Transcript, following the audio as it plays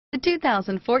The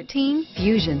 2014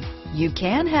 Fusion. You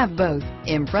can have both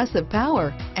impressive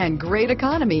power and great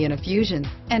economy in a Fusion,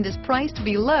 and is priced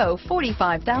below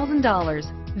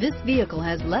 $45,000. This vehicle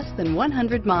has less than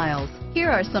 100 miles. Here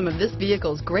are some of this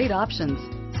vehicle's great options: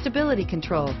 stability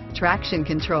control, traction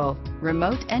control,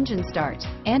 remote engine start,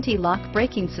 anti-lock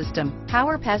braking system,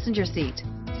 power passenger seat,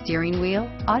 steering wheel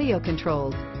audio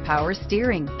controls, power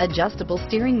steering, adjustable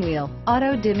steering wheel,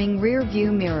 auto dimming rear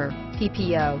view mirror,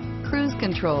 PPO, cruise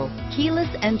control, keyless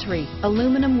entry,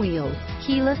 aluminum wheels,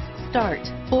 keyless start,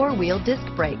 four-wheel disc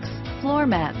brakes, floor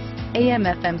mats,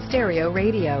 AM/FM stereo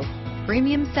radio,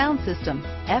 premium sound system,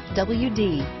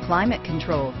 FWD, climate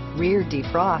control, rear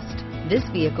defrost. This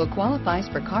vehicle qualifies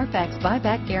for Carfax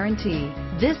buyback guarantee.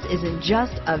 This isn't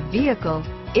just a vehicle,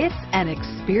 it's an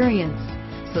experience.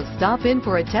 So stop in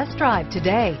for a test drive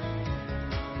today.